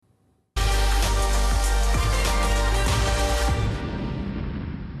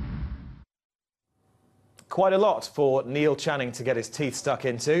Quite a lot for Neil Channing to get his teeth stuck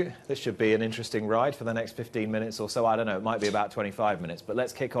into. This should be an interesting ride for the next 15 minutes or so. I don't know, it might be about 25 minutes, but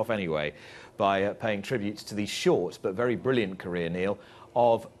let's kick off anyway by paying tribute to the short but very brilliant career, Neil,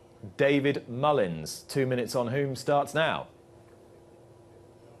 of David Mullins. 2 minutes on whom starts now.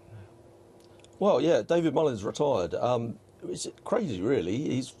 Well, yeah, David Mullins retired. It's crazy, really.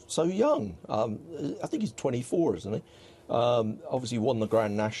 He's so young. I think he's 24, isn't he? Obviously won the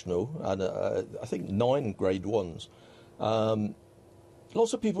Grand National and I think 9 Grade 1s.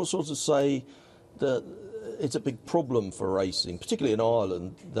 Lots of people sort of say that it's a big problem for racing, particularly in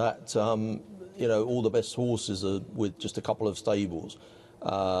Ireland, that you know, all the best horses are with just a couple of stables,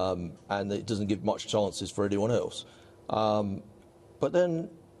 and it doesn't give much chances for anyone else. But then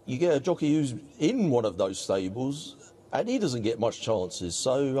you get a jockey who's in one of those stables and he doesn't get much chances.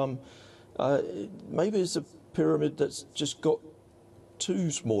 So maybe it's a pyramid that's just got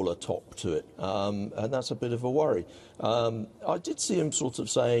too small a top to it, and that's a bit of a worry. I did see him sort of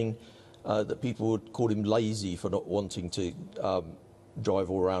saying that people would call him lazy for not wanting to drive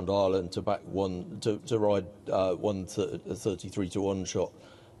all around Ireland to back to ride 33 to 1 shot,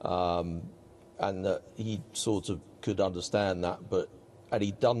 and that he sort of could understand that, and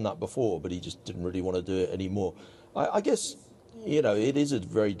he'd done that before, but he just didn't really want to do it anymore. I guess, you know, it is a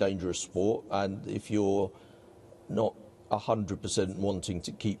very dangerous sport, and if you're not 100% wanting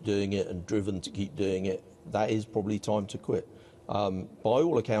to keep doing it and driven to keep doing it, that is probably time to quit. By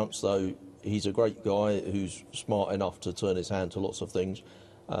all accounts, though, he's a great guy who's smart enough to turn his hand to lots of things,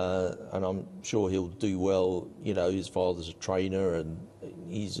 and I'm sure he'll do well. You know, his father's a trainer and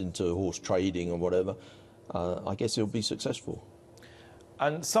he's into horse trading or whatever. I guess he'll be successful.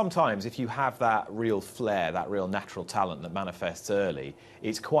 And sometimes if you have that real flair, that real natural talent that manifests early,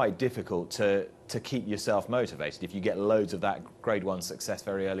 it's quite difficult to keep yourself motivated if you get loads of that Grade 1 success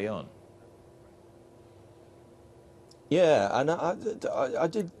very early on. Yeah, and I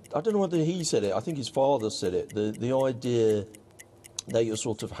don't know whether he said it, I think his father said it, the idea that you're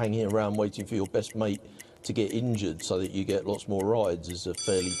sort of hanging around waiting for your best mate to get injured so that you get lots more rides is a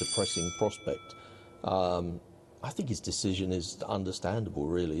fairly depressing prospect. I think his decision is understandable,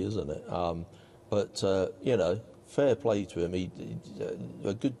 really, isn't it? But you know, fair play to him. He's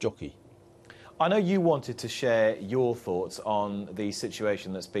a good jockey. I know you wanted to share your thoughts on the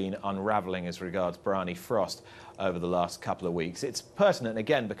situation that's been unravelling as regards Bryony Frost over the last couple of weeks. It's pertinent,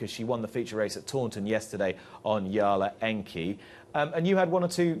 again, because she won the feature race at Taunton yesterday on Yala Enki. And you had one or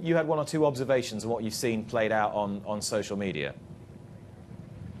two observations on what you've seen played out on social media.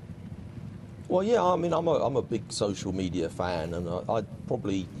 Well, yeah, I mean, I'm a big social media fan, and I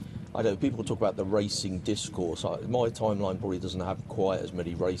know people talk about the racing discourse. My timeline probably doesn't have quite as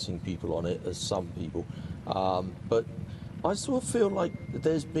many racing people on it as some people, but I sort of feel like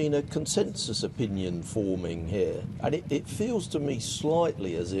there's been a consensus opinion forming here, and it feels to me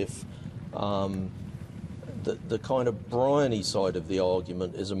slightly as if the kind of Bryony side of the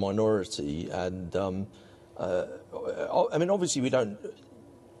argument is a minority, and I mean, obviously we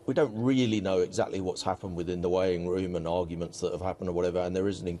don't really know exactly what's happened within the weighing room and arguments that have happened or whatever, and there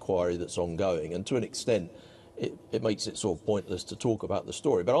is an inquiry that's ongoing, and to an extent it makes it sort of pointless to talk about the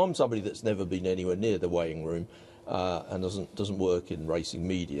story. But I'm somebody that's never been anywhere near the weighing room and doesn't work in racing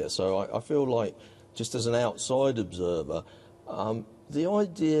media, so I feel like, just as an outside observer, the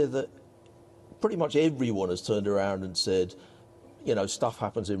idea that pretty much everyone has turned around and said, you know, stuff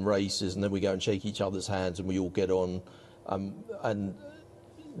happens in races and then we go and shake each other's hands and we all get on, and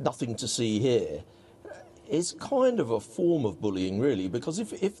nothing to see here, is kind of a form of bullying, really, because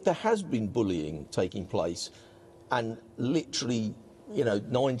if there has been bullying taking place and literally, you know,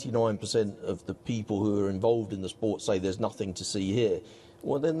 99% of the people who are involved in the sport say there's nothing to see here,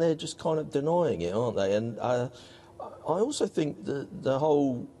 well, then they're just kind of denying it, aren't they? And I also think that the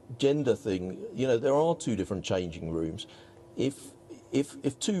whole gender thing, you know, there are 2 different changing rooms. If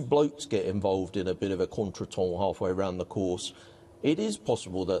 2 blokes get involved in a bit of a contretemps halfway around the course, it is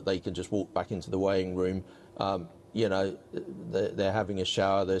possible that they can just walk back into the weighing room. You know, they're having a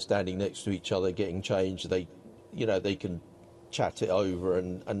shower, they're standing next to each other, getting changed. They can chat it over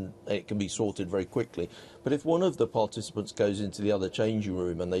and it can be sorted very quickly. But if one of the participants goes into the other changing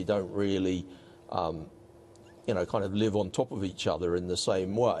room and they don't really, you know, kind of live on top of each other in the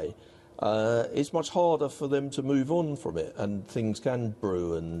same way, it's much harder for them to move on from it, and things can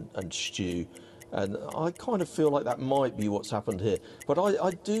brew and stew. And I kind of feel like that might be what's happened here. But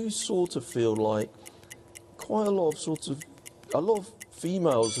I do sort of feel like quite a lot of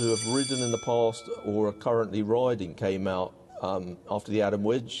females who have ridden in the past or are currently riding came out after the Adam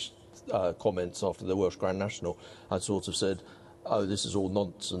Wedge comments after the Welsh Grand National, had sort of said, oh, this is all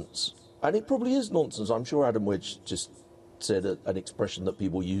nonsense. And it probably is nonsense. I'm sure Adam Wedge just said an expression that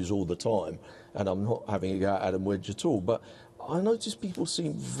people use all the time, and I'm not having a go at Adam Wedge at all. But I notice people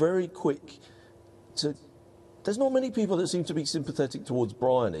seem very quick to... There's not many people that seem to be sympathetic towards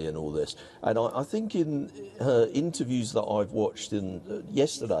Bryony and all this. And I think in her interviews that I've watched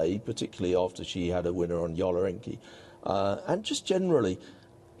yesterday, particularly after she had a winner on Jalarenki, and just generally,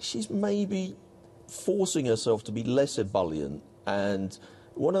 she's maybe forcing herself to be less ebullient. And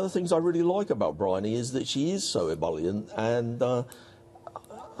one of the things I really like about Bryony is that she is so ebullient, and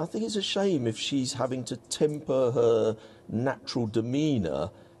I think it's a shame if she's having to temper her natural demeanour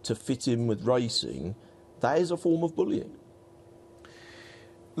to fit in with racing. That is a form of bullying.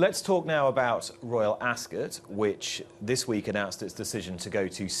 Let's talk now about Royal Ascot, which this week announced its decision to go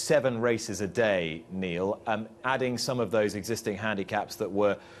to 7 races a day, Neil, adding some of those existing handicaps that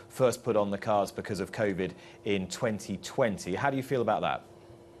were first put on the cards because of COVID in 2020. How do you feel about that?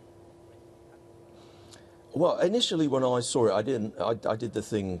 Well, initially when I saw it, I did the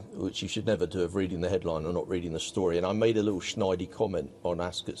thing which you should never do of reading the headline or not reading the story, and I made a little schneidy comment on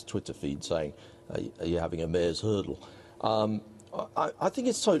Ascot's Twitter feed saying, are you having a mare's hurdle? I think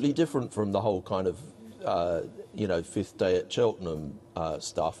it's totally different from the whole kind of, fifth day at Cheltenham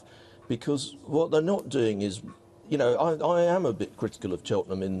stuff, because what they're not doing is, I am a bit critical of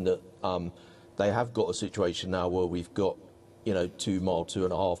Cheltenham in that they have got a situation now where we've got 2 mile,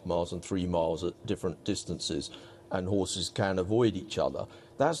 2.5 miles and 3 miles at different distances, and horses can avoid each other.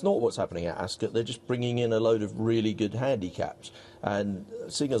 That's not what's happening at Ascot. They're just bringing in a load of really good handicaps. And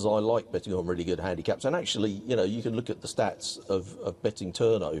seeing as I like betting on really good handicaps, and actually, you can look at the stats of betting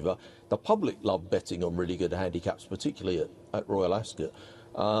turnover. The public love betting on really good handicaps, particularly at Royal Ascot.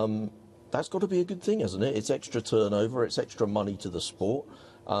 That's got to be a good thing, hasn't it? It's extra turnover, it's extra money to the sport.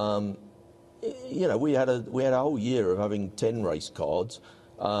 We had a whole year of having 10 race cards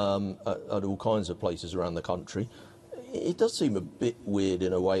at all kinds of places around the country. It does seem a bit weird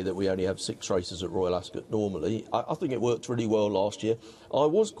in a way that we only have 6 races at Royal Ascot normally. I think it worked really well last year. I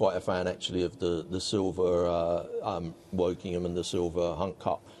was quite a fan actually of the silver Wokingham and the silver Hunt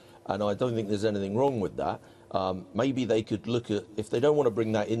Cup, and I don't think there's anything wrong with that. Maybe they could look at, if they don't want to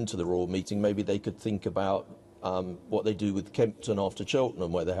bring that into the Royal meeting, maybe they could think about what they do with Kempton after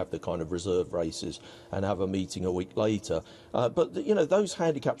Cheltenham, where they have the kind of reserve races and have a meeting a week later. But those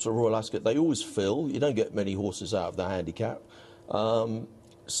handicaps at Royal Ascot, they always fill. You don't get many horses out of the handicap.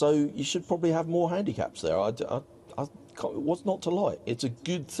 So you should probably have more handicaps there. What's not to like? It's a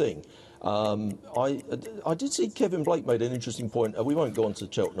good thing. I did see Kevin Blake made an interesting point. We won't go on to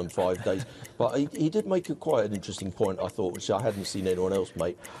Cheltenham 5 days, but he did make quite an interesting point, I thought, which I hadn't seen anyone else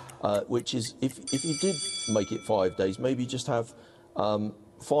make, which is if you did make it 5 days, maybe just have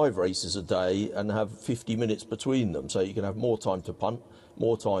 5 races a day and have 50 minutes between them, so you can have more time to punt,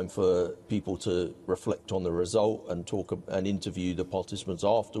 more time for people to reflect on the result and talk and interview the participants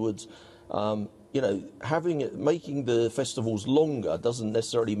afterwards. Making the festivals longer doesn't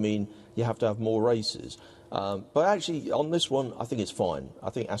necessarily mean you have to have more races. But actually, on this one, I think it's fine. I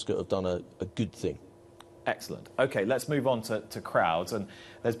think Ascot have done a good thing. Excellent. OK, let's move on to crowds. And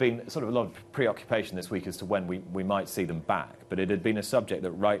there's been sort of a lot of preoccupation this week as to when we might see them back. But it had been a subject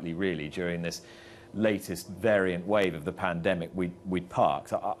that rightly, really, during this latest variant wave of the pandemic, we'd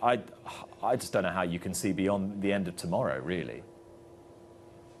parked. I just don't know how you can see beyond the end of tomorrow, really.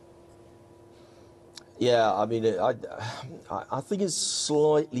 Yeah, I mean, I think it's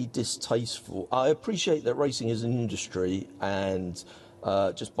slightly distasteful. I appreciate that racing is an industry, and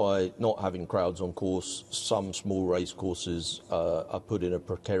just by not having crowds on course, some small race courses are put in a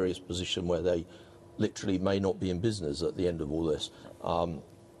precarious position where they literally may not be in business at the end of all this. And,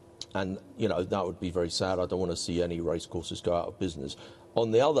 that would be very sad. I don't want to see any race courses go out of business. On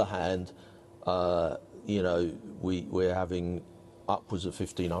the other hand, we're having upwards of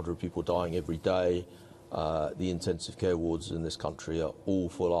 1,500 people dying every day. The intensive care wards in this country are all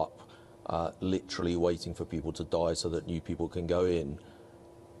full up, literally waiting for people to die so that new people can go in.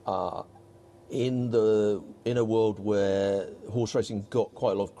 In a world where horse racing got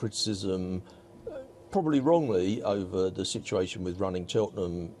quite a lot of criticism, probably wrongly, over the situation with running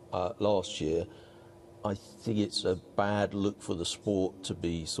Cheltenham last year, I think it's a bad look for the sport to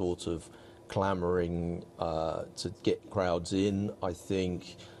be sort of clamouring to get crowds in. I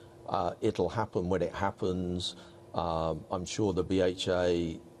think it'll happen when it happens. I'm sure the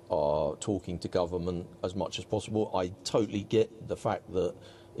BHA are talking to government as much as possible. I totally get the fact that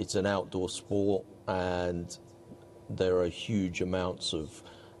it's an outdoor sport and there are huge amounts of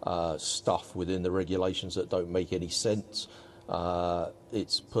stuff within the regulations that don't make any sense.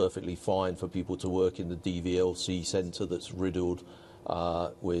 It's perfectly fine for people to work in the DVLC centre that's riddled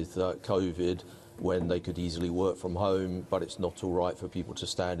with COVID, when they could easily work from home, but it's not all right for people to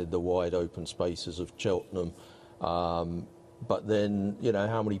stand in the wide open spaces of Cheltenham. But then, you know,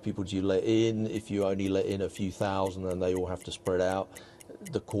 how many people do you let in? If you only let in a few thousand and they all have to spread out,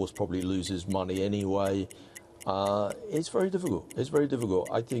 the course probably loses money anyway. It's very difficult. It's very difficult.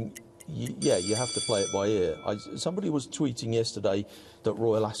 I think, you have to play it by ear. Somebody was tweeting yesterday that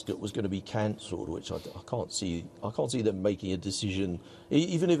Royal Ascot was going to be cancelled, which I can't see. I can't see them making a decision.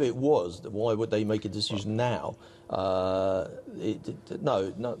 Even if it was, why would they make a decision now? No.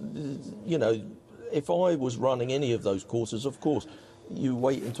 You know, if I was running any of those courses, of course, you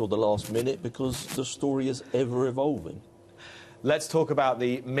wait until the last minute because the story is ever evolving. Let's talk about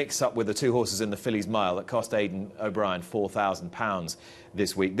the mix-up with the two horses in the Fillies Mile that cost Aidan O'Brien £4,000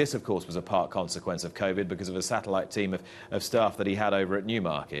 this week. This, of course, was a part consequence of COVID because of a satellite team of staff that he had over at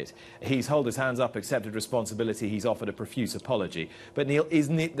Newmarket. He's held his hands up, accepted responsibility. He's offered a profuse apology. But, Neil,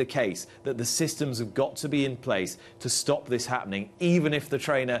 isn't it the case that the systems have got to be in place to stop this happening, even if the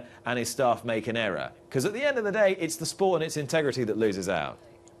trainer and his staff make an error? Because at the end of the day, it's the sport and its integrity that loses out.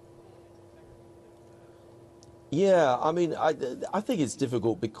 Yeah, I mean, I think it's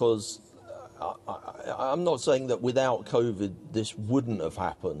difficult because I'm not saying that without COVID this wouldn't have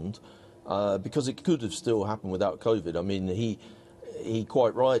happened, because it could have still happened without COVID. I mean, he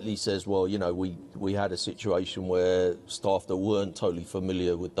quite rightly says, well, you know, we had a situation where staff that weren't totally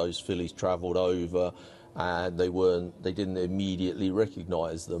familiar with those fillies travelled over, and they didn't immediately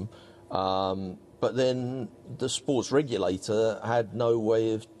recognise them. But then the sports regulator had no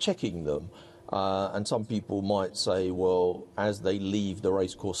way of checking them. And some people might say, well, as they leave the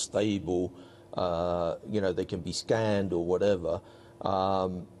racecourse stable, you know, they can be scanned or whatever.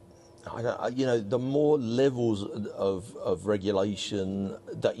 You know, the more levels of regulation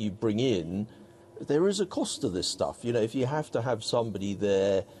that you bring in, there is a cost to this stuff. You know, if you have to have somebody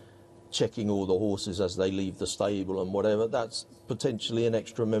there checking all the horses as they leave the stable and whatever, that's potentially an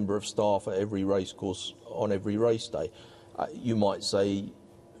extra member of staff at every racecourse on every race day. You might say,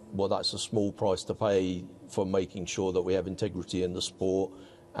 well, that's a small price to pay for making sure that we have integrity in the sport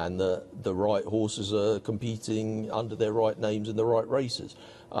and the right horses are competing under their right names in the right races.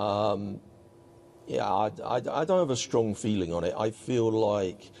 Yeah, I don't have a strong feeling on it. I feel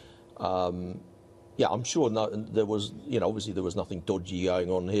like, yeah, I'm sure there was, you know, obviously there was nothing dodgy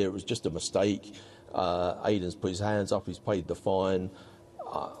going on here. It was just a mistake. Aidan's put his hands up. He's paid the fine.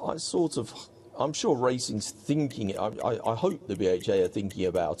 I'm sure racing's thinking, I hope the BHA are thinking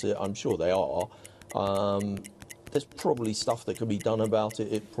about it. I'm sure they are. There's probably stuff that can be done about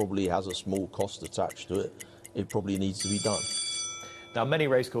it. It probably has a small cost attached to it. It probably needs to be done. Now, many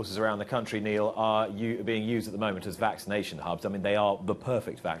racecourses around the country, Neil, are being used at the moment as vaccination hubs. I mean, they are the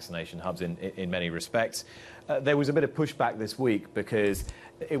perfect vaccination hubs in many respects. There was a bit of pushback this week because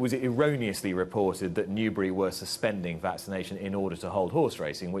it was erroneously reported that Newbury were suspending vaccination in order to hold horse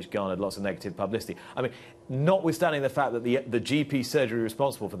racing, which garnered lots of negative publicity. I mean, notwithstanding the fact that the GP surgery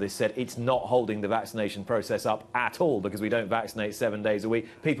responsible for this said it's not holding the vaccination process up at all because we don't vaccinate 7 days a week,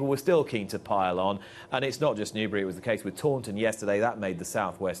 people were still keen to pile on. And it's not just Newbury, it was the case with Taunton yesterday. That made the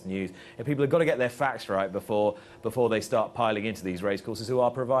Southwest news. And people have got to get their facts right before they start piling into these racecourses who are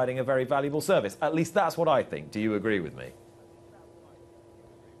providing a very valuable service. At least that's what I think. Do you agree with me?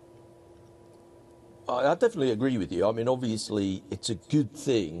 I definitely agree with you. I mean, obviously, it's a good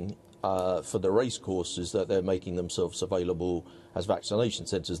thing for the racecourses that they're making themselves available as vaccination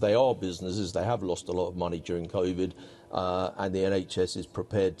centres. They are businesses. They have lost a lot of money during COVID, and the NHS is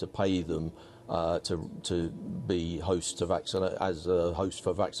prepared to pay them to be hosts as a host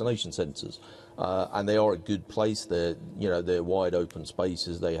for vaccination centres. And they are a good place. They're wide open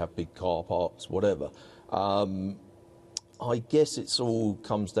spaces. They have big car parks, whatever. I guess it's all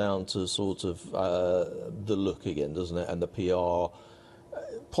comes down to sort of the look again, doesn't it? And the PR.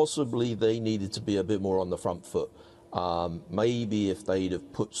 Possibly they needed to be a bit more on the front foot. Maybe if they'd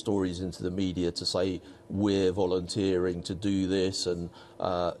have put stories into the media to say we're volunteering to do this and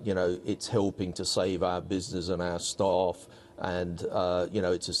it's helping to save our business and our staff, and it's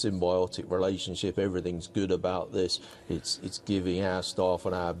a symbiotic relationship. Everything's good about this. It's giving our staff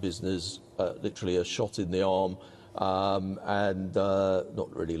and our business literally a shot in the arm. And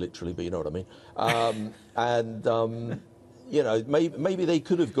not really literally, but you know what I mean. Maybe they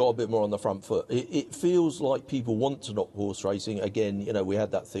could have got a bit more on the front foot. It feels like people want to knock horse racing. Again, we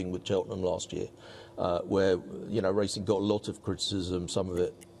had that thing with Cheltenham last year, where racing got a lot of criticism, some of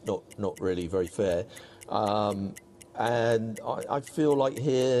it not really very fair. And I feel like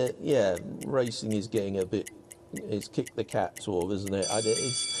here, racing is getting a bit. It's kicked the cat, sort of, isn't it?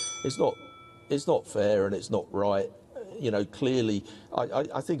 It's not fair and it's not right. clearly,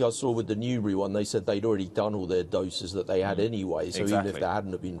 I think I saw with the Newbury one, they said they'd already done all their doses that they had anyway. So even if they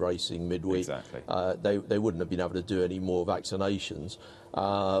hadn't have been racing midweek, they wouldn't have been able to do any more vaccinations.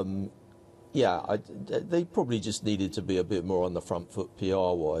 They probably just needed to be a bit more on the front foot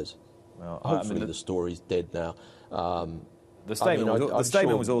PR-wise. Well, hopefully the story's dead now. The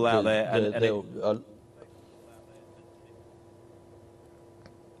statement was all out there.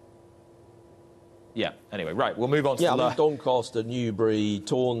 Yeah, anyway, right, we'll move on to Doncaster, Newbury,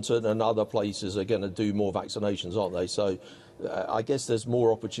 Taunton and other places are going to do more vaccinations, aren't they? So I guess there's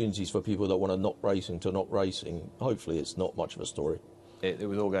more opportunities for people that want to not racing. Hopefully it's not much of a story. It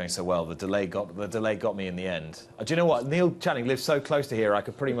was all going so well. The delay got me in the end. Do you know what? Neil Channing lives so close to here. I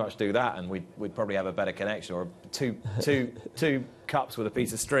could pretty much do that, and we'd probably have a better connection, or two cups with a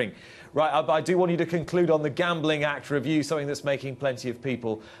piece of string. Right. I do want you to conclude on the Gambling Act review, something that's making plenty of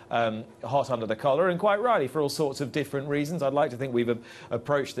people hot under the collar, and quite rightly for all sorts of different reasons. I'd like to think we've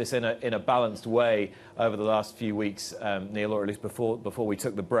approached this in a balanced way over the last few weeks, Neil, or at least before we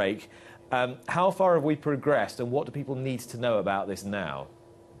took the break. How far have we progressed, and what do people need to know about this now?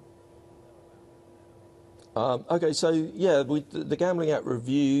 OK, so, the Gambling Act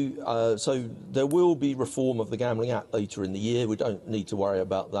review, so there will be reform of the Gambling Act later in the year. We don't need to worry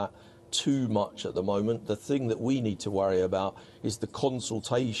about that too much at the moment. The thing that we need to worry about is the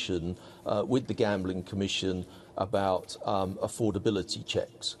consultation with the Gambling Commission about affordability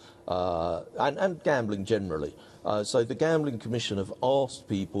checks and gambling generally. So the Gambling Commission have asked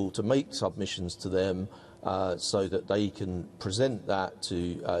people to make submissions to them so that they can present that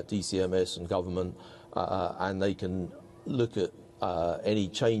to DCMS and government and they can look at any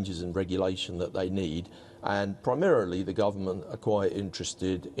changes in regulation that they need. And primarily the government are quite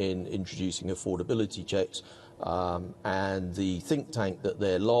interested in introducing affordability checks, and the think tank that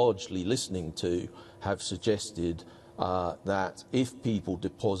they're largely listening to have suggested that if people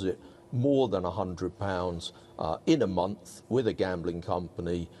deposit more than £100 in a month with a gambling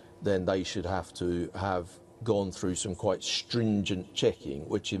company, then they should have to have gone through some quite stringent checking,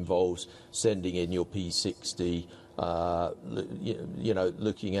 which involves sending in your P60,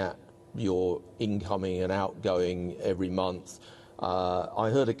 looking at your incoming and outgoing every month. I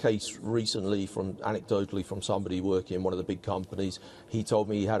heard a case recently anecdotally from somebody working in one of the big companies. He told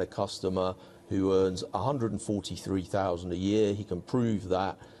me he had a customer who earns £143,000 a year. He can prove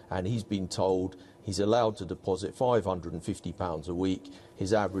that, and he's been told he's allowed to deposit £550 a week.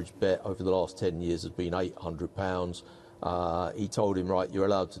 His average bet over the last 10 years has been £800. He told him, right, you're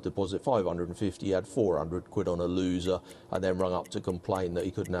allowed to deposit 550. He had 400 quid on a loser, and then rung up to complain that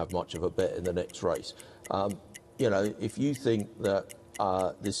he couldn't have much of a bet in the next race. If you think that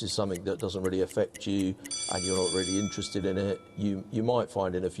this is something that doesn't really affect you and you're not really interested in it, you might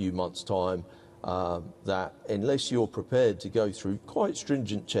find in a few months' time that unless you're prepared to go through quite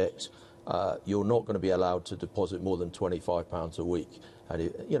stringent checks, you're not going to be allowed to deposit more than £25 a week.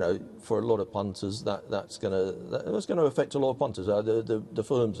 And for a lot of punters, that's going to affect a lot of punters. The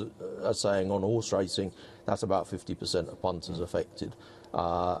firms are saying on horse racing that's about 50% of punters affected,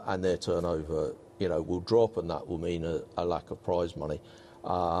 and their turnover will drop, and that will mean a lack of prize money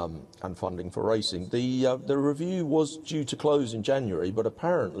and funding for racing. The review was due to close in January, but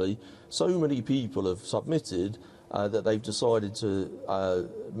apparently so many people have submitted that they've decided to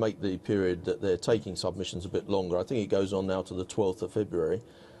make the period that they're taking submissions a bit longer. I think it goes on now to the 12th of February.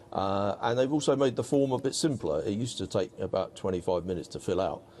 And they've also made the form a bit simpler. It used to take about 25 minutes to fill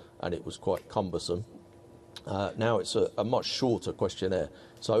out, and it was quite cumbersome. Now it's a much shorter questionnaire.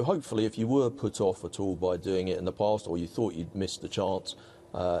 So hopefully if you were put off at all by doing it in the past, or you thought you'd missed the chance,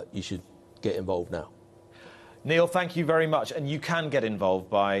 you should get involved now. Neil, thank you very much. And you can get involved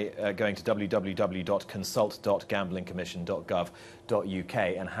by going to www.consult.gamblingcommission.gov.uk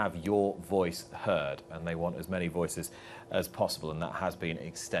and have your voice heard. And they want as many voices as possible, and that has been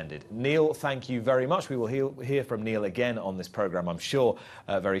extended. Neil, thank you very much. We will hear from Neil again on this programme, I'm sure,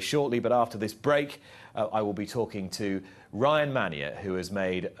 very shortly. But after this break, I will be talking to Ryan Mania, who has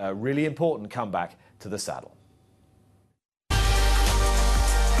made a really important comeback to the saddle.